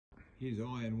Here's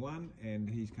Iron One, and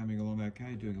he's coming along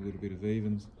okay, doing a little bit of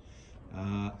evens.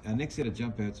 Our next set of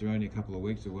jump outs are only a couple of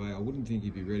weeks away. I wouldn't think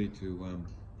he'd be ready to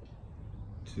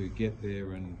get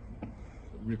there and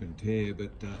rip and tear,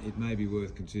 but it may be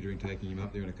worth considering taking him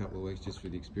up there in a couple of weeks just for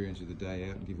the experience of the day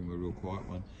out and give him a real quiet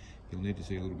one. He'll need to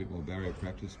see a little bit more barrier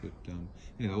practice, but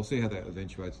anyway, we'll see how that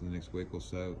eventuates in the next week or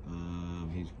so.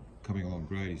 He's coming along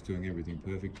great. He's doing everything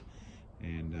perfect,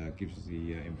 and gives us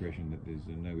the impression that there's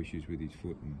no issues with his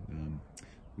foot, and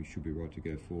we should be right to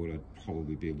go forward. I'd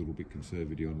probably be a little bit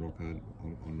conservative on rock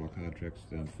hard tracks.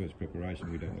 First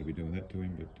preparation, we don't want to be doing that to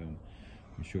him, but I'm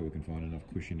sure we can find enough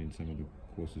cushion in some of the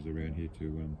courses around here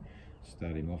to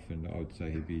start him off, and I would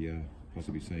say he'd be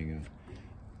possibly seeing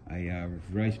a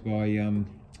race by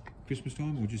Christmas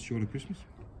time, or just short of Christmas.